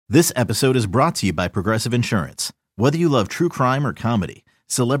This episode is brought to you by Progressive Insurance. Whether you love true crime or comedy,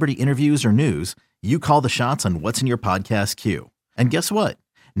 celebrity interviews or news, you call the shots on what's in your podcast queue. And guess what?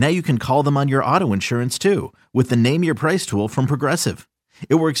 Now you can call them on your auto insurance too with the Name Your Price tool from Progressive.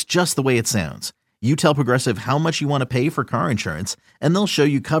 It works just the way it sounds. You tell Progressive how much you want to pay for car insurance, and they'll show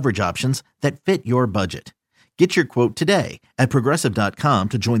you coverage options that fit your budget. Get your quote today at Progressive.com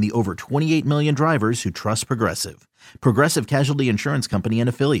to join the over 28 million drivers who trust Progressive. Progressive Casualty Insurance Company and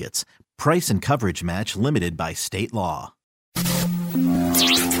Affiliates. Price and coverage match limited by state law.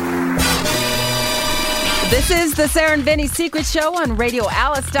 This is the Sarah and Vinny Secret Show on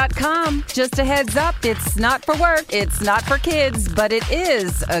RadioAlice.com. Just a heads up, it's not for work, it's not for kids, but it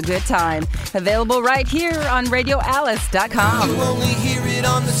is a good time. Available right here on RadioAlice.com. You only hear it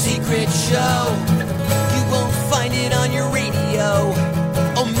on the Secret Show. You won't find it on your radio.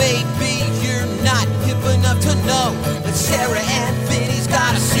 Or maybe you're not hip enough to know that Sarah and Vinny's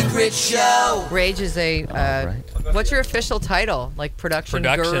got a secret show. Rage is a, what's your official title? Like production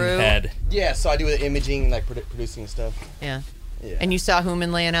guru? head. Yeah, so I do the imaging and like producing stuff. Yeah. Yeah. And you saw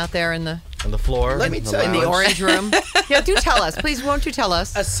Hooman laying out there in the On the floor. Let me tell in you, the orange room. Yeah, do tell us, please. Won't you tell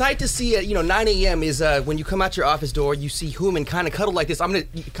us? a sight to see at 9 a.m. is when you come out your office door, you see Hooman kind of cuddled like this. I'm gonna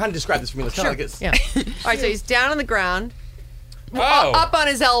kind of describe this for me. It's kind of like this. Yeah. All right, so he's down on the ground, Oh. up on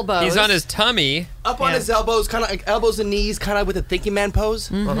his elbows. He's on his tummy. Up on his elbows, kind of like elbows and knees, kind of with a thinking man pose.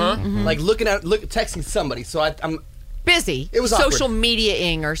 Like texting somebody. So I'm. busy. It was social awkward.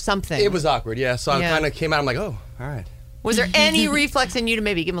 media-ing or something. It was awkward, yeah. So I Yeah. kind of came out. I'm like, oh, all right. Was there any reflex in you to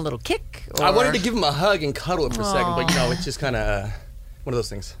maybe give him a little kick? Or... I wanted to give him a hug and cuddle it for a second, but it's just kind of one of those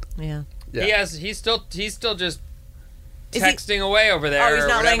things. Yeah. Yeah. He's still just Is he- texting away over there. Oh, he's or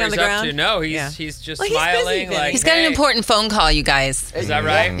not laying whatever on the he's up ground? to. No, Yeah. he's just Well, he's busy, smiling. Vinny. Like, He's got an hey. important phone call, you guys. Is that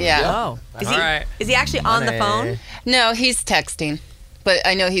right? Yeah. Oh. Is All he, right. is he actually on the phone? No, he's texting. But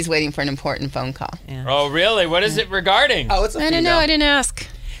I know he's waiting for an important phone call. Yeah. Oh, really? What is it regarding? Oh, it's a I don't female. know. I didn't ask.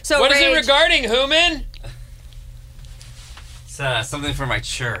 So What is it Rage, regarding, Hooman? It's something for my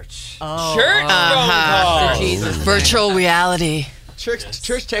church. Church phone call. Jesus. Virtual reality. Church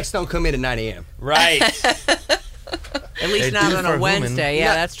texts don't come in at 9 a.m. Right. At least They not do on for a a Wednesday. woman. Yeah,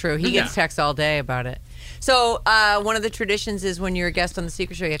 No. that's true. He gets texts all day about it. So one of the traditions is when you're a guest on the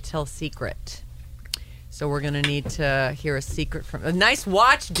Secret Show, you have to tell a secret. So we're going to need to hear a secret from... A nice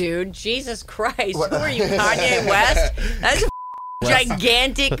watch, dude. Jesus Christ. Who are you, Kanye West? That's a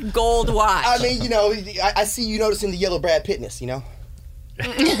gigantic gold watch. I mean, I see you noticing the yellow Brad Pittness, You were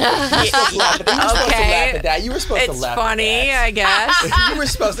supposed to laugh at that. You were supposed to laugh at that. You were supposed to It's laugh funny, at I guess. that. You were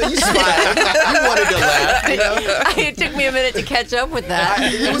supposed to. You smiled. You wanted to laugh, It took me a minute to catch up with that.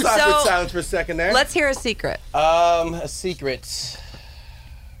 It was awkward silence for a second there. Let's hear a secret. A secret.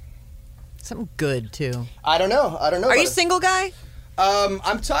 Something good, too. I don't know. Are about you it. single guy?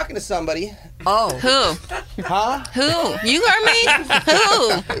 I'm talking to somebody. Oh. Who? Huh? Who? You or me?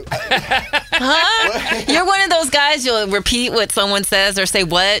 Who? Huh? You're one of those guys you'll repeat what someone says or say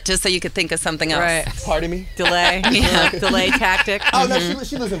what just so you could think of something else. Right. Pardon me? Delay. Yeah. Delay tactic. Oh, no,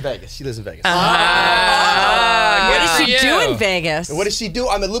 she lives in Vegas. She lives in Vegas. What does she do in Vegas? What does she do?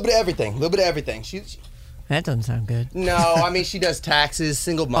 I'm a little bit of everything. A little bit of everything. She That doesn't sound good. No, I mean, she does taxes,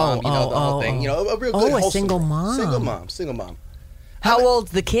 single mom, the whole thing. A real good a wholesome- single mom. Single mom. How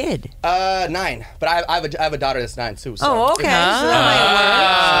old's the kid? 9. But I have a daughter that's 9 too. So. Oh, okay. So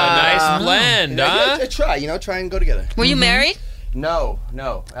that Nice blend, Yeah, huh? try and go together. Were you married? No,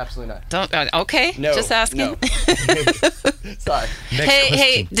 absolutely not. Don't. Okay. No. Just asking. No. Sorry.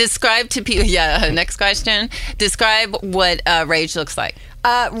 Hey, describe to people. Yeah. Next question. Describe what Rage looks like.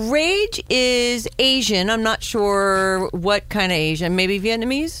 Rage is Asian. I'm not sure what kind of Asian. Maybe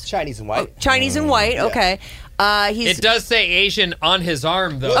Vietnamese? Chinese and white. Chinese and white. Yeah. Okay. He's It does say Asian on his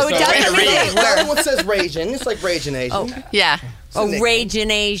arm, though. Oh, it so does? way to Let me read. see. The other one says Ragin. It's like Ragin Asian. Yeah. Oh, nickname. Raging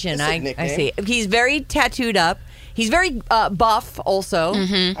Asian. It's a I nickname. see. He's very tattooed up. He's very buff also.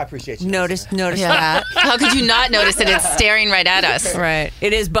 I appreciate you. Notice Yeah. that. How could you not notice it? It's staring right at us. Right.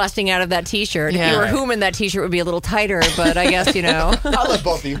 It is busting out of that T-shirt. Yeah. If you were Hooman, that T-shirt would be a little tighter, but I guess, I love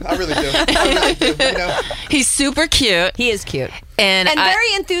both of you. I really do. He's super cute. He is cute. And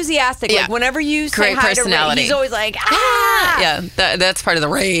very enthusiastic. Yeah. Like, whenever you say Great hi to Rage, personality. he's always like, ah! Yeah, that's part of the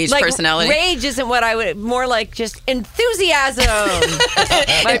Rage Like, personality. Rage isn't what I would, more like just enthusiasm.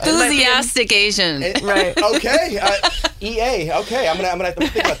 Enthusiastic Asian. Right. Okay. EA. Okay. I'm gonna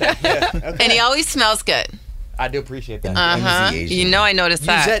think about that. Yeah. Okay. And he always smells good. I do appreciate that. Uh-huh. You know I noticed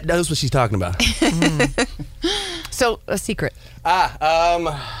that. Yuzette knows what she's talking about. So, a secret. I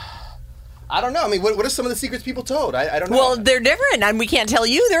I don't know. I mean, what are some of the secrets people told? I don't know. Well, they're different, and we can't tell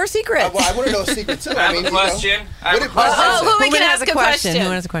you. They're a secret. Well, I want to know a secret too. I have a question. Oh, who we can ask a question? Who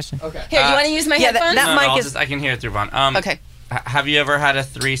has a question? Okay. Here, you want to use my headphones? that No, mic is. I can hear it through Vaughn. Okay. Have you ever had a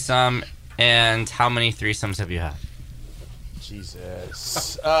threesome, and how many threesomes have you had?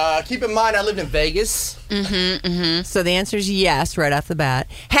 Jesus. Keep in mind, I lived in Vegas. So the answer is yes, right off the bat.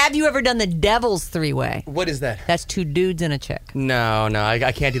 Have you ever done the Devil's Three-Way? What is that? That's 2 dudes and a chick. No,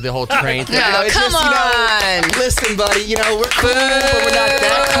 I can't do the whole train thing. No, it's come on. Listen, buddy, we're cool, but we're not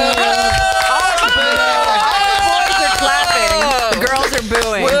that All the boys are clapping. The girls are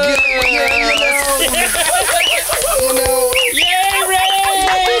booing.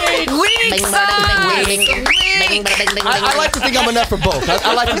 I like to think I'm enough for both.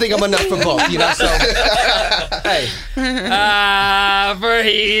 I like to think I'm enough for both, So, hey. For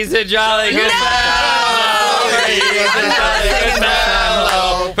he's a jolly good fellow. For he's a jolly good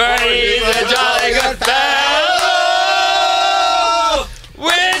fellow. For he's a jolly good fellow.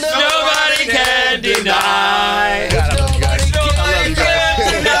 Which nobody can deny. Which nobody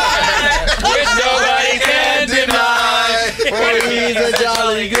can deny. For he's a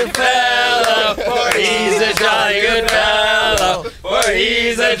jolly good fellow. For he's a jolly good fellow. For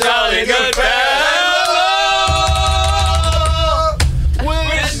he's a jolly good fellow.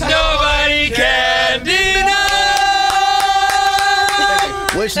 Which nobody can deny.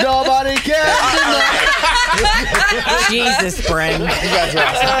 Which nobody can deny. Jesus, Brent. You guys are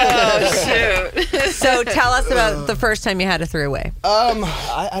awesome. Oh, shoot. So tell us about the first time you had a three-way.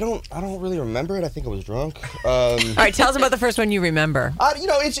 I don't really remember it. I think I was drunk. All right, tell us about the first one you remember.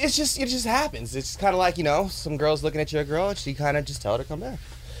 It just happens. It's kind of like, some girls looking at your girl, and she kind of just tell her to come back.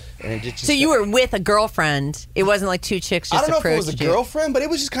 And it just So you were with a girlfriend. It wasn't like 2 chicks just I don't know if it was approached a you. girlfriend, but it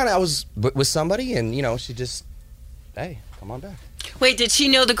was just kind of, I was with somebody, and, she just, hey, come on back. Wait, did she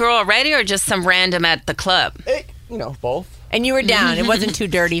know the girl already or just some random at the club? Hey, both. And you were down. It wasn't too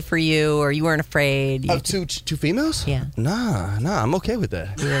dirty for you, or you weren't afraid. You Of two females? Yeah. Nah, I'm okay with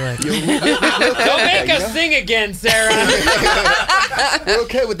that. Don't make us sing again, Sarah. We're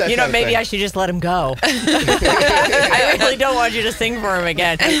okay with that. maybe I should just let him go. I really don't want you to sing for him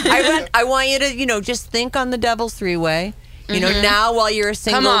again. I want you to, just think on the Devil's Three-Way. Now while you're a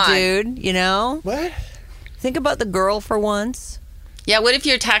single dude, What? Think about the girl for once. Yeah, what if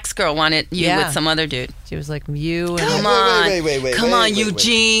your tax girl wanted you with some other dude? She was like, you and Come on. Wait. Come on, wait.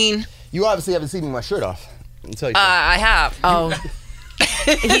 Eugene. You obviously haven't seen me with my shirt off. I'll tell you. I have. Oh.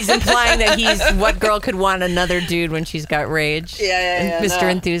 He's implying that what girl could want another dude when she's got rage? Yeah,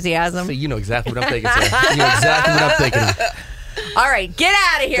 Mr. Enthusiasm. So you know exactly what I'm thinking, sir. You know exactly what I'm thinking. All right, get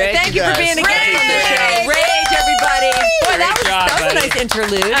out of here. Thank you for guys. being a guest on the show. Rage, everybody. Boy, that was a nice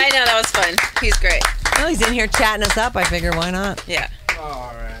interlude. I know, that was fun. He's great. Well, he's in here chatting us up. I figure, why not? Yeah.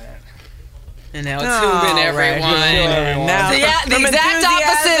 All right. And now it's Hooman, everyone. Now, So, yeah, the from exact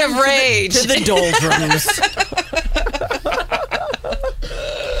opposite of rage. To the doldrums.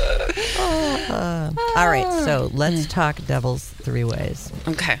 All right, so let's talk Devil's Three-Ways.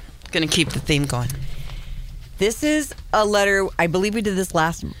 Okay, gonna keep the theme going. This is a letter. I believe we did this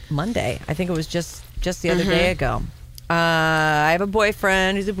last Monday. I think it was just the other day ago. I have a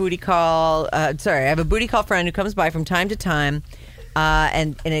boyfriend who's a booty call. I have a booty call friend who comes by from time to time.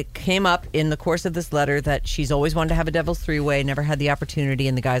 And it came up in the course of this letter that she's always wanted to have a Devil's Three-Way, never had the opportunity.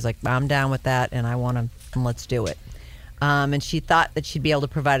 And the guy's like, I'm down with that, and I want to, and let's do it. And she thought that she'd be able to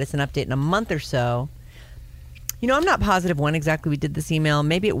provide us an update in a month or so. I'm not positive when exactly we did this email.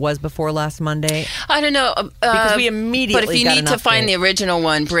 Maybe it was before last Monday. I don't know. Because we immediately But if you got need an to find update. the original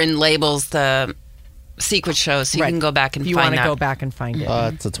one, Bryn labels the secret show, so you can go back and you find want to that. go back and find it.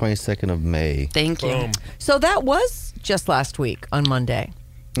 It's the 22nd of May. Thank you. Boom. So that was just last week on Monday.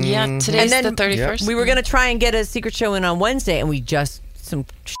 Yeah, today's And the then 31st. We were going to try and get a secret show in on Wednesday, and some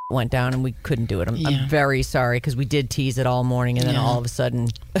went down, and we couldn't do it. I'm very sorry, because we did tease it all morning, and then all of a sudden,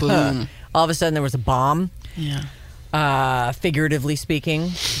 Boom. there was a bomb. Yeah. Figuratively speaking,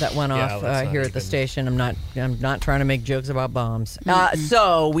 that went off here at the station. I'm not trying to make jokes about bombs.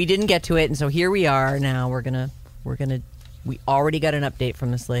 So we didn't get to it, and so here we are now. We already got an update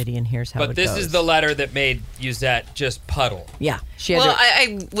from this lady, and here's how But it this goes. is the letter that made Yuzette just puddle. Yeah, she had Well, to,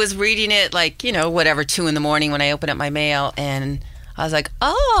 I was reading it 2 in the morning when I opened up my mail, and I was like,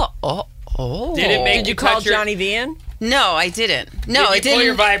 oh. Did it make Did you you call cut your- Johnny V in? No, I didn't. No, I Did you pull didn't.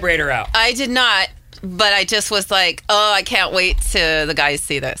 your vibrator out? I did not, but I just was like, oh, I can't wait to the guys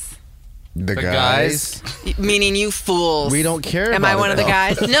see this. The guys. Meaning you fools. We don't care Am about I one it, of the though.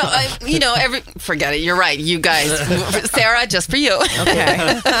 guys? No, forget it. You're right. You guys. Sarah, just for you.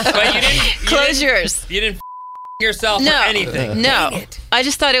 Okay. But you didn't. Close yours. You didn't yourself No. or anything. No. I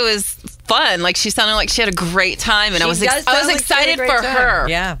just thought it was fun. Like, she sounded like she had a great time, and I was She does I was sound like she had a excited great for time. her.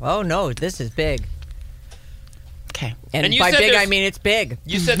 Yeah. Oh no, this is big. Okay. And you by said big, I there's- mean it's big.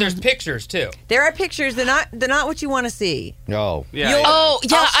 You said there's pictures too. There are pictures. They're not what you want to see. Oh. Yeah. Oh,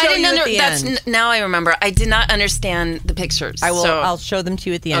 yeah, I'll I show didn't you at the that's end. now I remember. I did not understand the pictures. I will. So. I'll show them to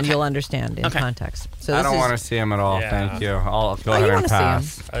you at the end. Okay. You'll understand in Okay. context. So I this don't is- want to see him at all. Yeah. Thank you. I'll go Oh, you ahead wanna and see 'em.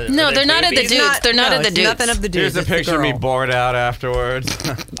 pass. No, they're not at the babies? dudes. They're not at the it's dudes. nothing of the dudes. Here's a it's the picture of me girl. bored out afterwards.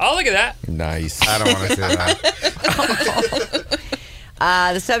 Oh, look at that. Nice. I don't want to see that.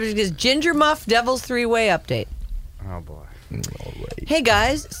 The subject is Ginger Muff Devil's Three-Way Update. Oh boy. All right. Hey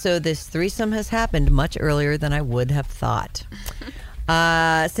guys, so this threesome has happened much earlier than I would have thought.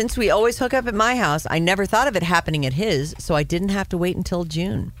 Since we always hook up at my house, I never thought of it happening at his, so I didn't have to wait until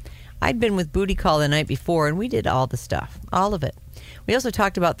June. I'd been with Booty Call the night before, and we did all the stuff, all of it. We also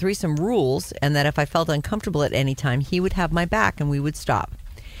talked about threesome rules, and that if I felt uncomfortable at any time, he would have my back and we would stop.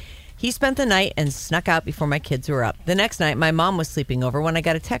 He spent the night and snuck out before my kids were up. The next night, my mom was sleeping over when I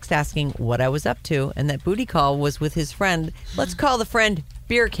got a text asking what I was up to, and that Booty Call was with his friend. Let's call the friend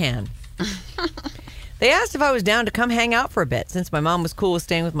Beer Can. They asked if I was down to come hang out for a bit, since my mom was cool with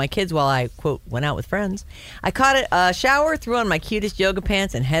staying with my kids while I, quote, went out with friends. I caught a shower, threw on my cutest yoga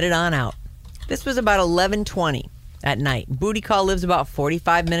pants, and headed on out. This was about 11:20 at night. Booty Call lives about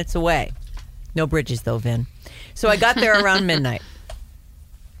 45 minutes away. No bridges, though, Vin. So I got there around midnight.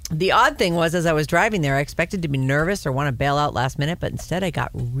 The odd thing was, as I was driving there, I expected to be nervous or want to bail out last minute, but instead I got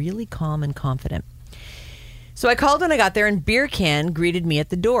really calm and confident. So I called when I got there, and Beer Can greeted me at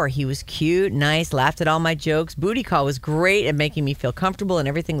the door. He was cute, nice, laughed at all my jokes. Booty Call was great at making me feel comfortable, and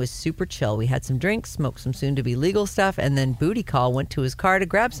everything was super chill. We had some drinks, smoked some soon-to-be legal stuff, and then Booty Call went to his car to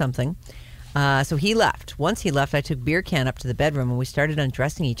grab something. So he left. Once he left, I took Beer Can up to the bedroom, and we started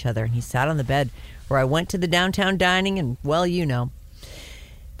undressing each other, and he sat on the bed where I went to the downtown dining, and, well, you know.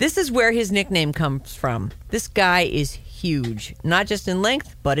 This is where his nickname comes from. This guy is huge, not just in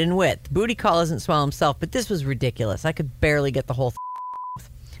length, but in width. Booty Call isn't small himself, but this was ridiculous. I could barely get the whole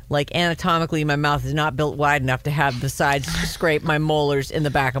like, anatomically, my mouth is not built wide enough to have the sides scrape my molars in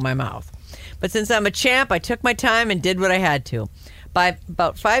the back of my mouth. But since I'm a champ, I took my time and did what I had to. By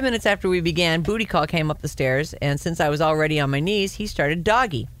about 5 minutes after we began, Booty Call came up the stairs, and since I was already on my knees, he started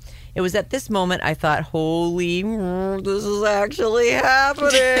doggy. It was at this moment I thought, holy, this is actually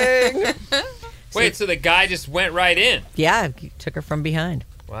happening. Wait, so the guy just went right in? Yeah, he took her from behind.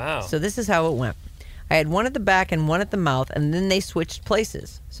 Wow. So this is how it went. I had one at the back and one at the mouth, and then they switched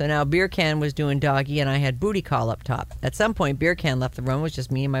places. So now Beer Can was doing doggy, and I had Booty Call up top. At some point, Beer Can left the room. It was just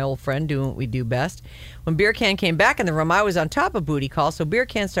me and my old friend doing what we do best. When Beer Can came back in the room, I was on top of Booty Call, so Beer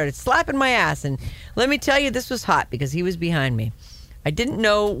Can started slapping my ass. And let me tell you, this was hot because he was behind me. I didn't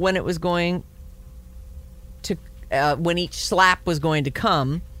know when it was going to, when each slap was going to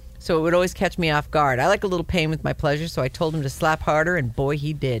come, so it would always catch me off guard. I like a little pain with my pleasure, so I told him to slap harder, and boy,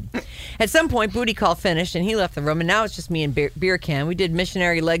 he did. At some point, Booty Call finished, and he left the room, and now it's just me and Beer Can. We did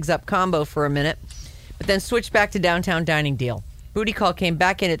missionary legs up combo for a minute, but then switched back to downtown dining deal. Booty Call came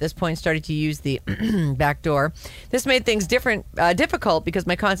back in at this point and started to use the back door. This made things difficult because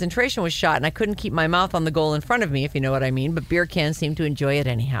my concentration was shot and I couldn't keep my mouth on the goal in front of me, if you know what I mean, but Beer Can seemed to enjoy it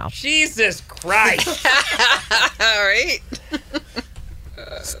anyhow. Jesus Christ. All right.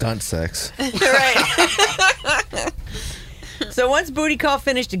 Stunt sex. Right. So once Booty Call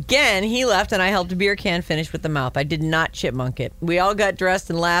finished again, he left and I helped Beer Can finish with the mouth. I did not chipmunk it. We all got dressed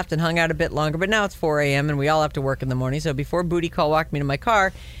and laughed and hung out a bit longer, but now it's 4 a.m. and we all have to work in the morning. So before Booty Call walked me to my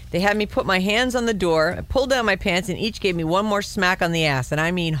car, they had me put my hands on the door, pulled down my pants, and each gave me one more smack on the ass, and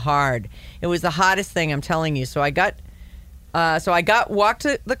I mean hard. It was the hottest thing, I'm telling you. So I walked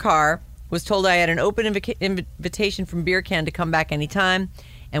to the car, was told I had an open invitation from Beer Can to come back anytime,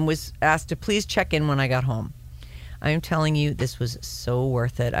 and was asked to please check in when I got home. I am telling you, this was so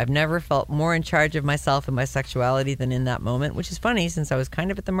worth it. I've never felt more in charge of myself and my sexuality than in that moment, which is funny since I was kind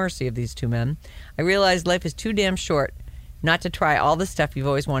of at the mercy of these two men. I realized life is too damn short not to try all the stuff you've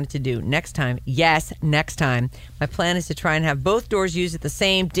always wanted to do. Next time, yes, next time, my plan is to try and have both doors used at the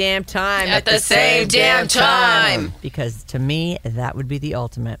same damn time. At the same damn time. Because to me, that would be the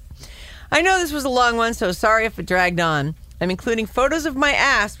ultimate. I know this was a long one, so sorry if it dragged on. I'm including photos of my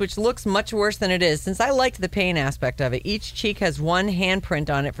ass, which looks much worse than it is, since I liked the pain aspect of it. Each cheek has one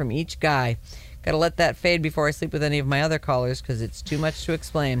handprint on it from each guy. Got to let that fade before I sleep with any of my other callers, because it's too much to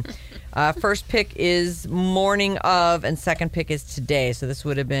explain. First pick is morning of, and second pick is today. So this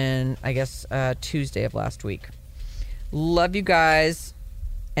would have been, I guess, Tuesday of last week. Love you guys,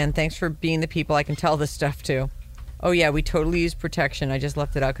 and thanks for being the people I can tell this stuff to. Oh, yeah, we totally use protection. I just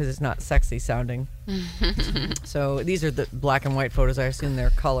left it out because it's not sexy sounding. So these are the black and white photos. I assume they're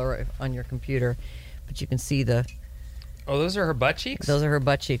color on your computer. But you can see the... Oh, those are her butt cheeks? Those are her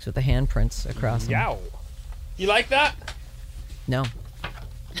butt cheeks with the handprints across them. Yow. You like that? No.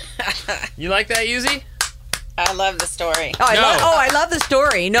 You like that, Yuzi? I love the story. Oh, I love the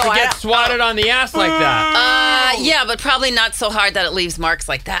story. No, I get swatted on the ass like that. Yeah, but probably not so hard that it leaves marks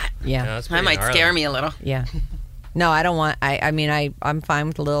like that. Yeah. that's That pretty might gnarly. scare me a little. Yeah. No, I don't want... I'm fine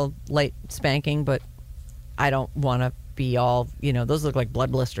with a little light spanking, but I don't want to be all... those look like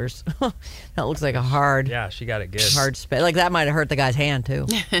blood blisters. That looks like a hard... Yeah, she got it good. Hard spank. Like, that might have hurt the guy's hand, too.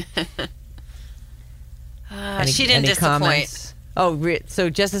 She didn't disappoint. Comments? Oh, so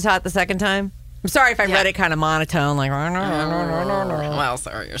just as hot the second time? I'm sorry if I read it kind of monotone, like... Well,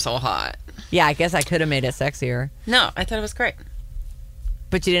 sorry, you're so hot. Yeah, I guess I could have made it sexier. No, I thought it was great.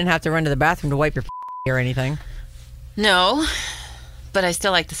 But you didn't have to run to the bathroom to wipe your or anything. No, but I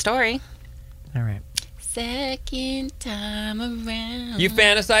still like the story. All right. Second time around. You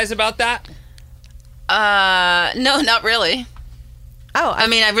fantasize about that? No, not really. Oh, I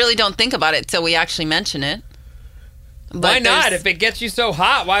mean, I really don't think about it till we actually mention it. But Why not? If it gets you so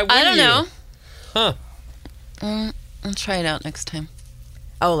hot, why wouldn't you? I don't know. Huh. I'll try it out next time.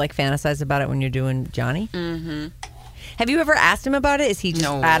 Oh, like fantasize about it when you're doing Johnny? Mm-hmm. Have you ever asked him about it? Is he just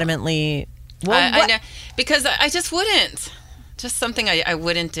adamantly... Well, I know, because I just wouldn't. Just something I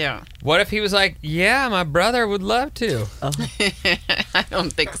wouldn't do. What if he was like, yeah, my brother would love to? Oh. I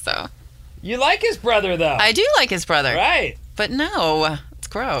don't think so. You like his brother, though. I do like his brother. Right. But no, it's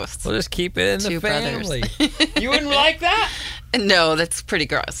gross. We'll just keep it in the Two brothers. family. You wouldn't like that? No, that's pretty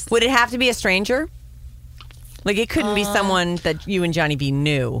gross. Would it have to be a stranger? Like, it couldn't be someone that you and Johnny B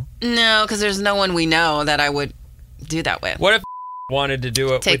knew. No, because there's no one we know that I would do that with. What if wanted to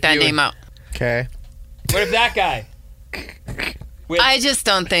do it Take with that you name out. Okay. What if that guy? I just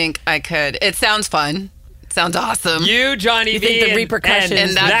don't think I could. It sounds fun. It sounds awesome. You, Johnny You V, think the repercussions-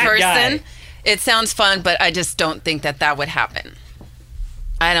 and that person, guy. it sounds fun, but I just don't think that would happen.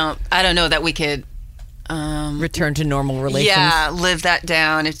 I don't know that we could Return to normal relations. Yeah, live that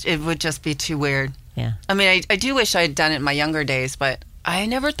down. It would just be too weird. Yeah. I mean, I do wish I had done it in my younger days, but I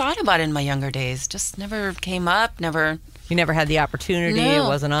never thought about it in my younger days. Just never came up, never... You never had the opportunity. No. It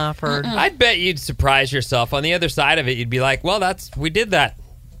wasn't offered. I'd bet you'd surprise yourself. On the other side of it, you'd be like, well, we did that.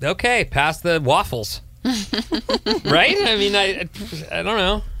 Okay, pass the waffles. Right? I mean, I don't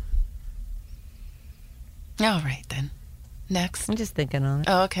know. All right, then. Next. I'm just thinking on it.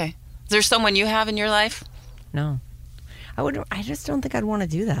 Oh, okay. Is there someone you have in your life? No. I just don't think I'd want to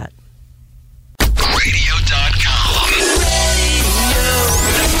do that. Radio.com.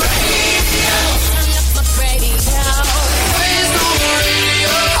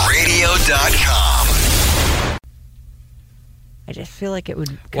 I just feel like it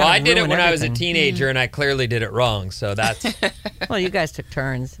would. Well, I did it ruin when I was a everything. teenager, and I clearly did it wrong. So that's. Well, you guys took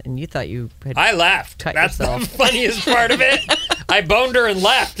turns, and you thought you had. I left. Cut That's yourself. the funniest part of it. I boned her and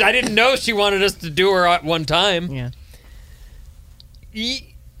left. I didn't know she wanted us to do her at one time. Yeah.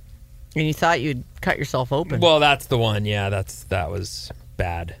 And you thought you'd cut yourself open. Well, that's the one. Yeah, that was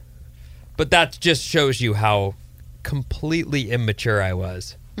bad. But that just shows you how completely immature I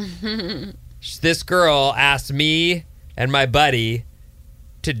was. This girl asked me and my buddy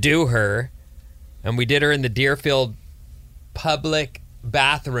to do her, and we did her in the Deerfield public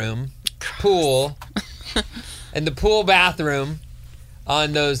bathroom pool. In the pool bathroom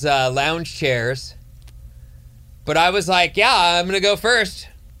on those lounge chairs. But I was like, yeah, I'm going to go first.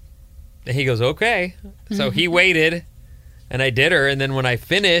 And he goes, okay. So he waited, and I did her. And then when I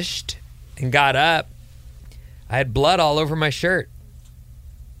finished and got up, I had blood all over my shirt.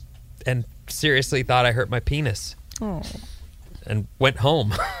 And seriously thought I hurt my penis. Oh. And went home.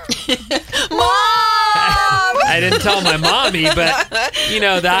 Mom! I didn't tell my mommy, but,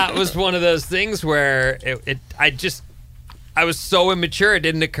 that was one of those things where I was so immature, it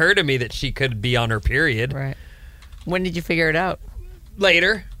didn't occur to me that she could be on her period. Right. When did you figure it out?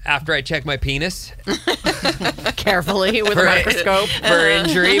 Later, after I checked my penis. Carefully with a microscope. For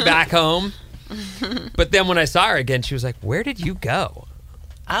injury back home. But then when I saw her again, she was like, where did you go?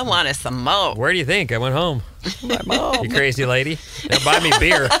 I wanted some more. Where do you think? I went home. My mom. You crazy lady. Now buy me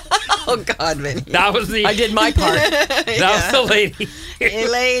beer. Oh, God, Vinny. That was I did my part. That was the lady. Hey,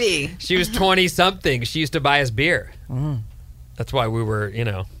 lady. She was 20-something. She used to buy us beer. That's why we were,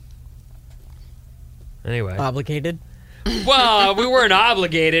 Anyway. Obligated. Well, we weren't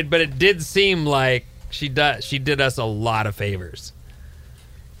obligated, but it did seem like she did us a lot of favors.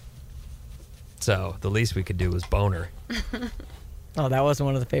 So the least we could do was bone her. Oh, that wasn't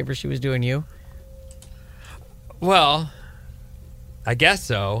one of the favors she was doing you? Well, I guess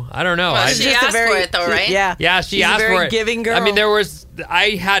so. I don't know. Well, I she asked for it, though, right? Yeah. Yeah, she She's asked a very for it. giving girl. I mean, I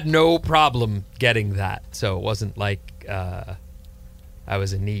had no problem getting that, so it wasn't like I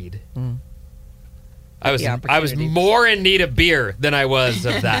was in need. I was more in need of beer than I was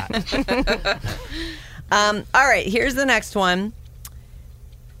of that. All right, here's the next one.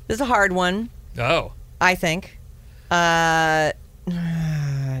 This is a hard one, Oh, I think.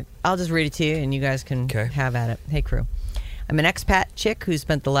 I'll just read it to you, and you guys can have at it. Hey, crew. I'm an expat chick who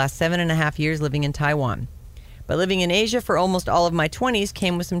spent the last 7.5 years living in Taiwan. But living in Asia for almost all of my 20s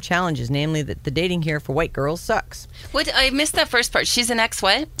came with some challenges, namely that the dating here for white girls sucks. What? I missed that first part. She's an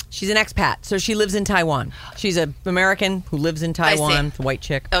ex-what? She's an expat, so she lives in Taiwan. She's an American who lives in Taiwan, the white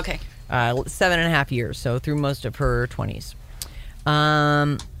chick. Okay. 7.5 years, so through most of her 20s.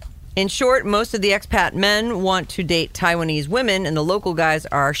 In short, most of the expat men want to date Taiwanese women, and the local guys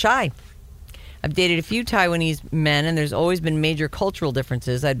are shy. I've dated a few Taiwanese men, and there's always been major cultural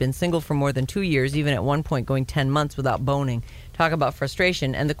differences. I'd been single for more than 2 years, even at one point going 10 months without boning. Talk about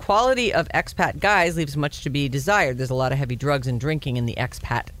frustration. And the quality of expat guys leaves much to be desired. There's a lot of heavy drugs and drinking in the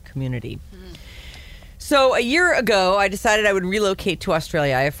expat community. So a year ago, I decided I would relocate to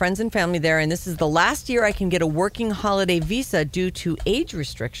Australia. I have friends and family there, and this is the last year I can get a working holiday visa due to age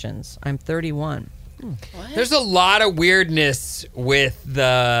restrictions. I'm 31. There's a lot of weirdness with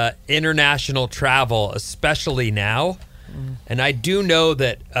the international travel, especially now. And I do know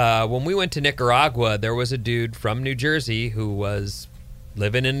that when we went to Nicaragua, there was a dude from New Jersey who was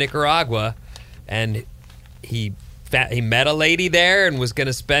living in Nicaragua, and he met a lady there and was going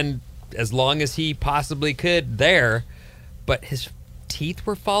to spend as long as he possibly could there, but his teeth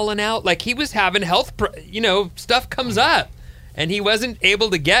were falling out. Like, he was having health, stuff comes up, and he wasn't able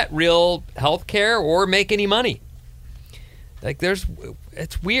to get real health care or make any money. Like,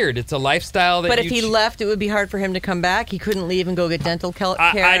 it's weird. It's a lifestyle that. But if he left, it would be hard for him to come back. He couldn't leave and go get dental care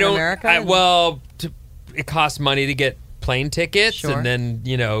in America. It costs money to get plane tickets, Sure. and then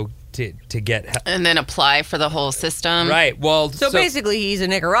to get and then apply for the whole system. Right. Well, so basically, he's a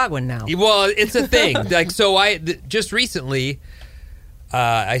Nicaraguan now. Well, it's a thing. Just recently,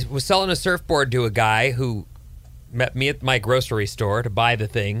 I was selling a surfboard to a guy who met me at my grocery store to buy the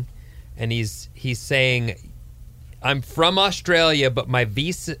thing, and he's saying, I'm from Australia, but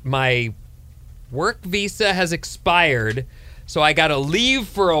my work visa has expired, so I got to leave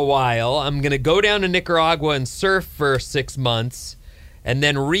for a while. I'm going to go down to Nicaragua and surf for 6 months and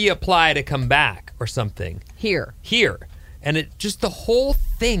then reapply to come back or something. Here. And the whole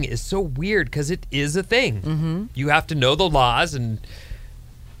thing is so weird because it is a thing. Mm-hmm. You have to know the laws and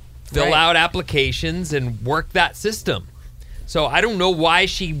fill out applications and work that system. So I don't know why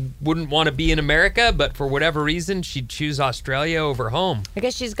she wouldn't want to be in America, but for whatever reason, she'd choose Australia over home. I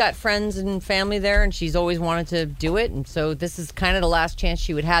guess she's got friends and family there, and she's always wanted to do it. And so this is kind of the last chance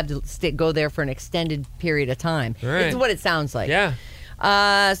she would have to go there for an extended period of time. Right. It's what it sounds like. Yeah.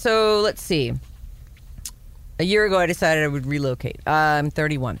 So let's see. A year ago, I decided I would relocate. I'm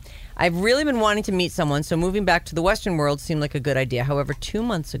 31. I've really been wanting to meet someone, so moving back to the Western world seemed like a good idea. However, 2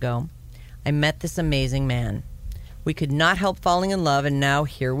 months ago, I met this amazing man. We could not help falling in love, and now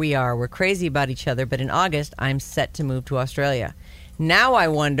here we are. We're crazy about each other, but in August, I'm set to move to Australia. Now I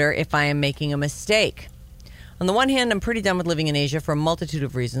wonder if I am making a mistake. On the one hand, I'm pretty done with living in Asia for a multitude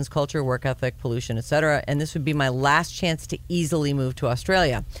of reasons, culture, work ethic, pollution, etc., and this would be my last chance to easily move to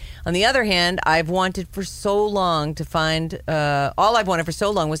Australia. On the other hand, I've wanted for so long to find, all I've wanted for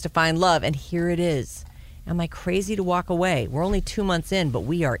so long was to find love, and here it is. Am I crazy to walk away? We're only 2 months in, but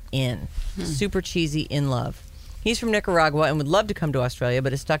we are in. Super cheesy, in love. He's from Nicaragua and would love to come to Australia,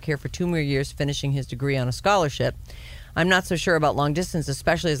 but is stuck here for 2 more years finishing his degree on a scholarship. I'm not so sure about long distance,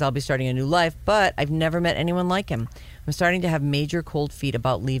 especially as I'll be starting a new life, but I've never met anyone like him. I'm starting to have major cold feet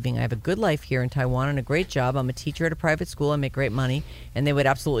about leaving. I have a good life here in Taiwan and a great job. I'm a teacher at a private school. I make great money, and they would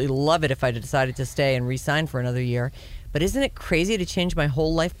absolutely love it if I decided to stay and re-sign for another year. But isn't it crazy to change my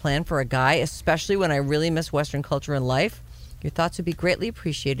whole life plan for a guy, especially when I really miss Western culture and life? Your thoughts would be greatly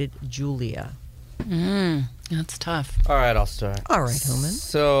appreciated, Julia. That's tough. All right, I'll start. All right, Homan.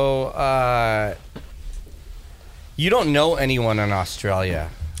 So, you don't know anyone in Australia.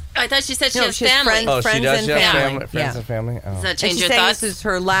 I thought she said she No, has she has family. friends. She does. and She has family. friends Yeah. and family. Oh. Does that And change she's your saying thoughts? this is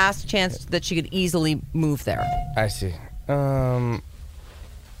her last chance that she could easily move there. I see.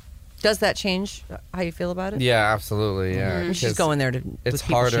 Does that change how you feel about it? Yeah, absolutely. Yeah, And she's 'cause going there to. it's with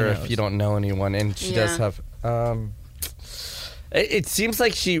people harder she if knows. you don't know anyone, and she does Yeah. have. It seems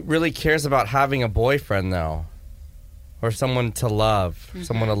like she really cares about having a boyfriend, though, or someone to love,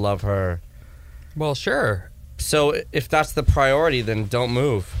 someone to love her. Well, sure. So if that's the priority, then don't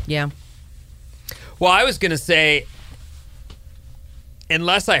move. Yeah. Well, I was going to say,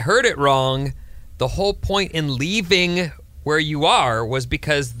 unless I heard it wrong, the whole point in leaving where you are was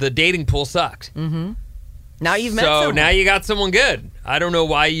because the dating pool sucked. Mm-hmm. Now you've met So someone. now you got someone good. I don't know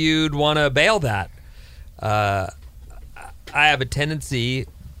why you'd want to bail that. I have a tendency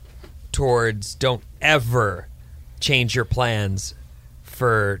towards don't ever change your plans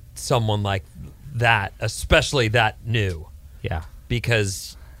for someone like that, especially that new. Yeah.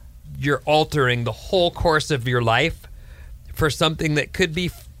 Because you're altering the whole course of your life for something that could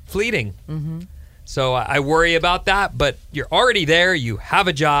be fleeting. Mm-hmm. So I worry about that, but you're already there. You have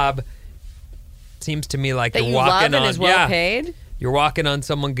a job. Seems to me like that you're you walking love and on is well paid. You're walking on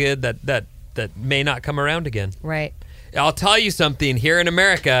someone good that may not come around again. Right. I'll tell you something. Here in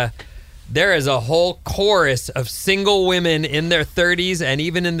America, there is a whole chorus of single women in their 30s and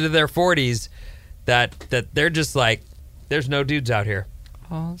even into their 40s that they're just like, there's no dudes out here.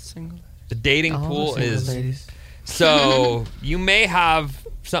 All single. The dating All pool single is ladies. so you may have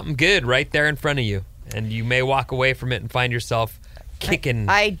something good right there in front of you, and you may walk away from it and find yourself kicking.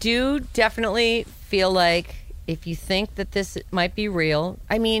 I do definitely feel like if you think that this might be real,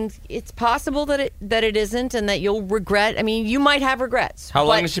 I mean, it's possible that it isn't, and that you'll regret. I mean, you might have regrets. How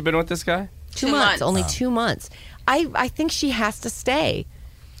long has she been with this guy? 2 months. Only 2 months. I think she has to stay.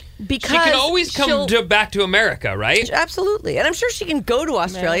 Because she can always come back to America, right? Absolutely. And I'm sure she can go to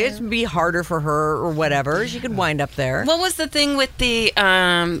Australia. It would be harder for her or whatever. She could wind up there. What was the thing with the,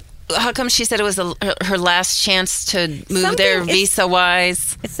 how come she said it was her last chance to move there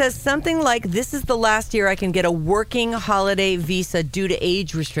visa-wise? It says something like, this is the last year I can get a working holiday visa due to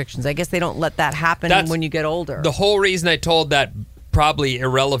age restrictions. I guess they don't let that happen when you get older. The whole reason I told that probably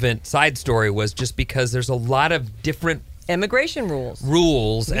irrelevant side story was just because there's a lot of different immigration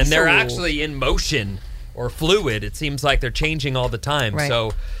rules, and they're actually in motion or fluid. It seems like they're changing all the time. Right.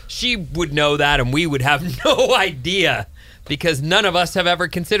 So she would know that, and we would have no idea because none of us have ever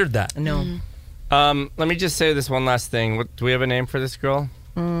considered that. No. Let me just say this one last thing. Do we have a name for this girl?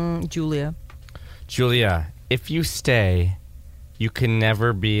 Julia. Julia, if you stay, you can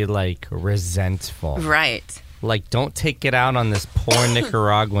never be like resentful. Right. Like, don't take it out on this poor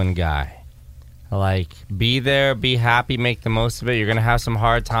Nicaraguan guy. Like, be there, be happy, make the most of it. You're going to have some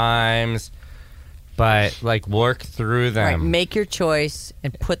hard times, but, like, work through them. Right. Make your choice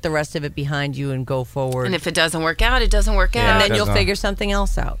and put the rest of it behind you and go forward. And if it doesn't work out, it doesn't work out. And then you'll figure something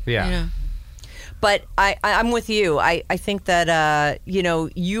else out. Yeah. But I'm with you. I think that,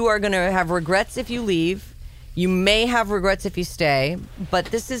 you are going to have regrets if you leave. You may have regrets if you stay, but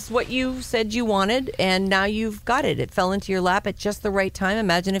this is what you said you wanted, and now you've got it. It fell into your lap at just the right time.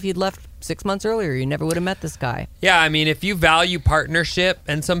 Imagine if you'd left 6 months earlier. You never would have met this guy. Yeah, I mean, if you value partnership,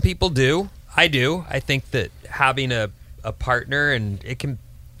 and some people do, I do. I think that having a partner, and it can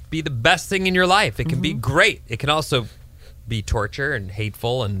be the best thing in your life. It can be great. It can also be torture and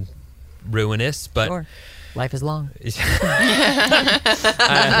hateful and ruinous, but... Sure. Life is long.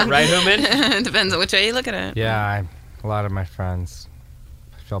 Right, Human? Depends on which way you look at it. Yeah, a lot of my friends,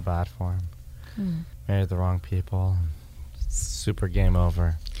 I feel bad for him. Married the wrong people. Super game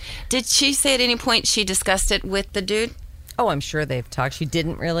over. Did she say at any point she discussed it with the dude? Oh, I'm sure they've talked. She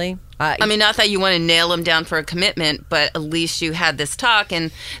didn't really. I mean, not that you want to nail him down for a commitment, but at least you had this talk, and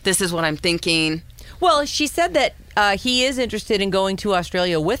this is what I'm thinking. Well, she said that he is interested in going to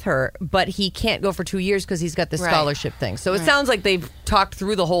Australia with her, but he can't go for 2 years because he's got this scholarship thing. So it sounds like they've talked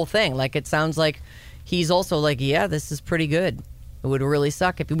through the whole thing. Like, it sounds like he's also like, yeah, this is pretty good. It would really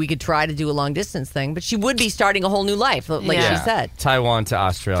suck if we could try to do a long distance thing, but she would be starting a whole new life, like she said. Taiwan to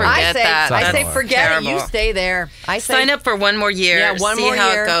Australia. Forget that. I say That's forget terrible. it. You stay there. I say Sign up for one more year. Yeah, one see more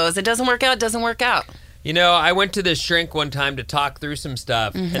how year. it goes. It doesn't work out. It doesn't work out. You know, I went to this shrink one time to talk through some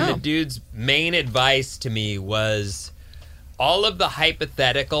stuff, and the dude's main advice to me was all of the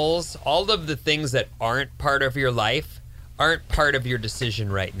hypotheticals, all of the things that aren't part of your life aren't part of your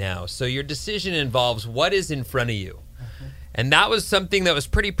decision right now. So your decision involves what is in front of you. And that was something that was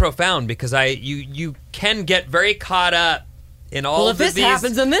pretty profound because you can get very caught up in all well, of if this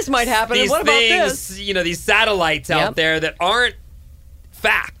happens, then this might happen. And these what about things, this? you know, these satellites out there that aren't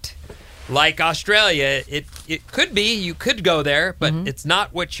fact. Like Australia, it could be, you could go there, but it's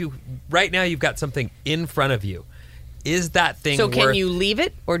not what you, right now you've got something in front of you. Is that thing So worth, can you leave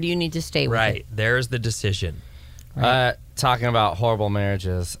it, or do you need to stay with it? Right, there's the decision. Talking about horrible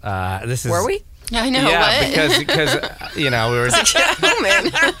marriages. This is. Were we? I know. Yeah, what? because we were. Oh, man.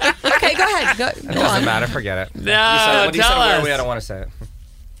 Okay, go ahead. Go It doesn't matter. Forget it. No, you said tell where us. we? I don't want to say it.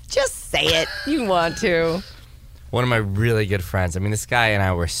 Just say it. You want to. one of my really good friends. I mean, this guy and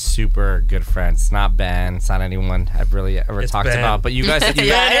I were super good friends. It's not Ben. It's not anyone I've really ever talked Ben. about. But you guys, Ben,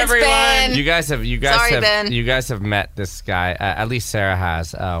 everyone. you guys Sorry, have, Ben. you guys have met this guy. At least Sarah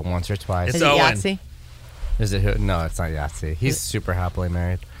has once or twice. It's Is it Owen. Yahtzee? Is it? No, it's not Yahtzee. He's super happily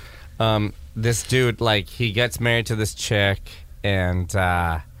married. This dude, like, he gets married to this chick, and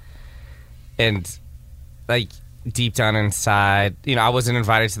like, deep down inside, you know, I wasn't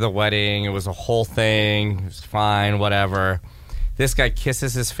invited to the wedding. It was a whole thing. It was fine, whatever. This guy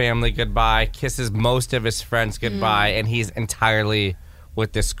kisses his family goodbye, kisses most of his friends goodbye, and he's entirely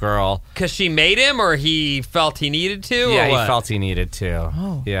with this girl. Because she made him, or he felt he needed to? Yeah, or what? he felt he needed to.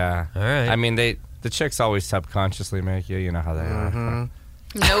 Oh. Yeah. All right. I mean, the chicks always subconsciously make you. You know how they are.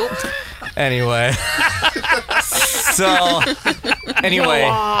 Nope. Anyway. So, anyway.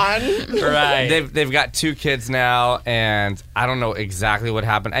 Right. They've got 2 kids now, and I don't know exactly what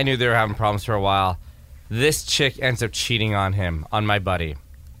happened. I knew they were having problems for a while. This chick ends up cheating on him, on my buddy.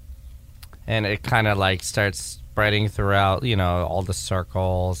 And it kind of like starts spreading throughout, you know, all the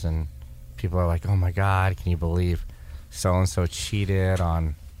circles, and people are like, oh my God, can you believe so-and-so cheated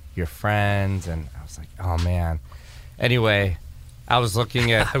on your friends? And I was like, oh man. Anyway, I was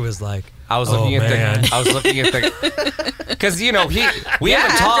looking at the because you know we haven't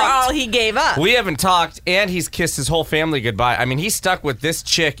After talked. all he gave up. We haven't talked, and he's kissed his whole family goodbye. I mean, he's stuck with this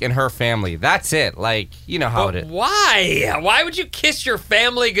chick and her family. That's it. Like, you know how But it is. why? Why would you kiss your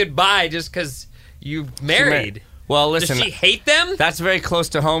family goodbye just because you married? Well, listen, Does she hate them? that's very close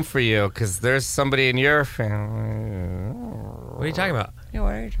to home for you because there's somebody in your family. What are you talking about? Yeah,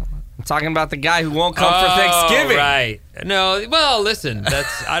 what are you talking about? I'm talking about the guy who won't come for Thanksgiving. Right. No, well, listen,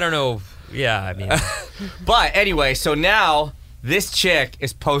 that's, I don't know. Yeah, I mean. But anyway, so now this chick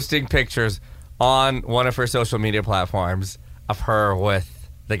is posting pictures on one of her social media platforms of her with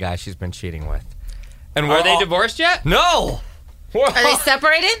the guy she's been cheating with. And Are they divorced yet? No. Are they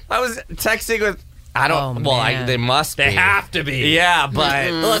separated? I was texting with. I don't. Oh, well, man. they must be. They have to be. Yeah,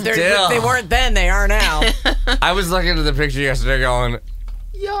 but Well, if still. they weren't then, they are now. I was looking at the picture yesterday, going,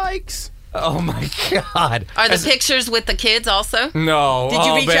 Yikes. "Oh my God." Are the pictures with the kids also? No. Did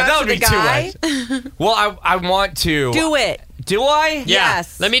you reach man, out that to would the be guy? too much. Well, I want to. Do it. Do I? Yeah.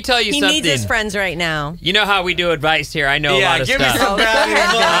 Yes. Let me tell you he something. needs his friends right now. You know how we do advice here. I know a lot of give me stuff. some bad I'm going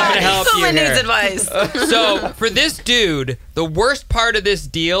to advice. help you Someone needs here. advice. So for this dude, the worst part of this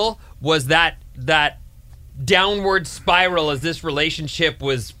deal was that downward spiral as this relationship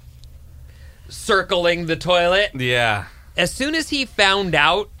was circling the toilet. Yeah. As soon as he found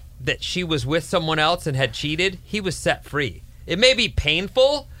out that she was with someone else and had cheated, he was set free. It may be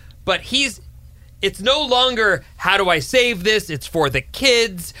painful, but it's no longer, how do I save this? It's for the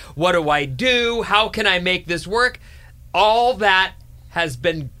kids. What do I do? How can I make this work? All that has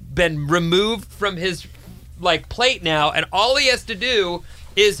been removed from his plate now, and all he has to do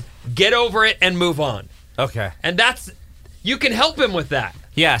is get over it and move on. Okay. And you can help him with that.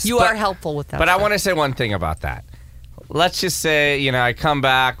 Yes. You are helpful with that. But I stuff. want to say one thing about that. Let's just say, I come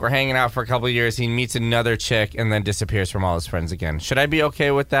back, we're hanging out for a couple of years, he meets another chick, and then disappears from all his friends again. Should I be okay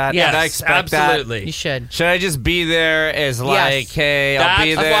with that? Yes, Should I expect absolutely. You should. that? Should I just be there as like, Yes. hey, I'll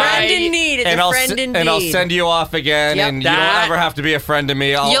be That's there. why- Friend in need. It's and a I'll friend s- in and I'll need. send you off again, Yep. and That- you don't ever have to be a friend to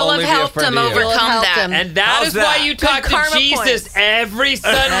me. I'll You'll only have be a helped friend him to you. overcome Helped that. him. And that How's is why that? you talk to karma Jesus points. every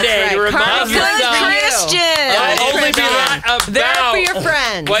Sunday right. to remind Karma's Good yourself Christian. that I'll only it's be not There about for your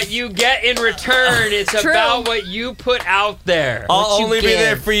friends. what you get in return. It's True. about what you put out there. I'll you only be give.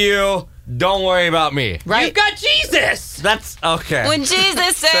 there for you. Don't worry about me. Right. You've got Jesus. That's okay. When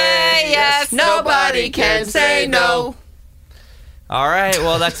Jesus say yes, Nobody can say no. All right,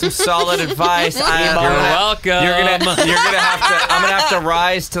 well, that's some solid advice. You're welcome. I'm gonna have to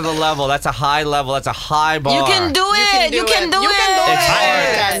rise to the level. That's a high level. That's a high bar. you can do it. You can do You it. can do It's it.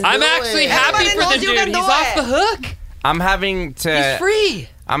 hard. I'm actually happy Everybody for the knows you dude. can He's do off the it. hook. I'm having to. He's free.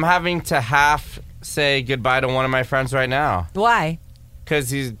 I'm having to half say goodbye to one of my friends right now Why? because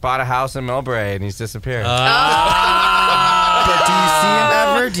he's bought a house in Millbrae and he's disappeared. But do you see him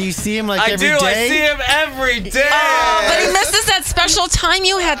ever? Do you see him like I every do. day? I see him every day. But he misses that special time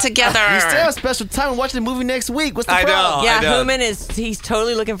you had together. We still have a special time. We're watching the movie next week. What's the I know. problem? Yeah, I know. Hooman he's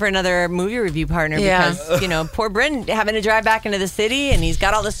totally looking for another movie review partner Yeah. because, poor Bryn having to drive back into the city and he's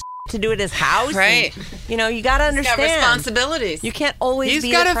got all this to do at his house. Right. And, you got to Got understand. responsibilities. You can't always He's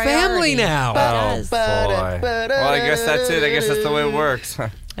be got the a family priority. now. Oh Yes. boy. Well, I guess that's it. I guess that's the way it works.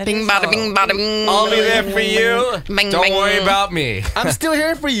 Bing, bada, bing, bada, bing. I'll be there for you. Bing, Don't bing. worry about me. I'm still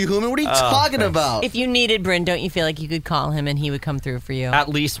here for you, Hooman. What are you talking about? If you needed Bryn, don't you feel like you could call him and he would come through for you? At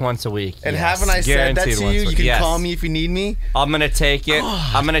least once a week. And yes. haven't I said that Guaranteed to once you? a You week. can Yes. call me if you need me. I'm gonna take it.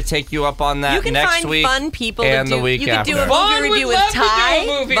 I'm gonna take you up on that You can next find week fun people and to do. the week you could after. do a Vaughn movie would review with love to do a Ty.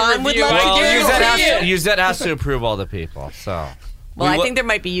 movie Vaughn would review. love Well, to do it. Yuzette has to approve all the people. So. Well, I wa- think there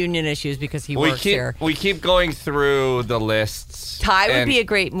might be union issues because he works here. We keep going through the lists. Ty would and- be a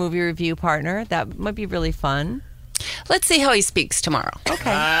great movie review partner. That might be really fun. Let's see how he speaks tomorrow. Okay.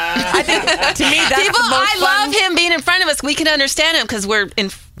 I think to me that's People, the most I fun. love him being in front of us. We can understand him because he's in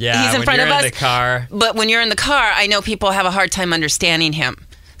when front you're of us. in the car. But when you're in the car, I know people have a hard time understanding him.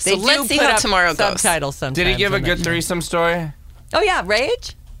 So They do let's see put how up tomorrow goes. subtitles sometimes. Did he give a in good it. threesome story? Oh yeah,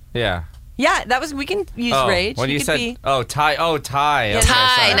 Rage. Yeah. Yeah, that was. We can use Rage. When He you could said, be- Ty. Yeah, Okay, Ty,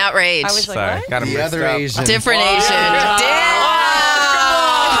 sorry. not Rage. I was like, Sorry, what? got him The mixed other up. Asian. Different Asian. Damn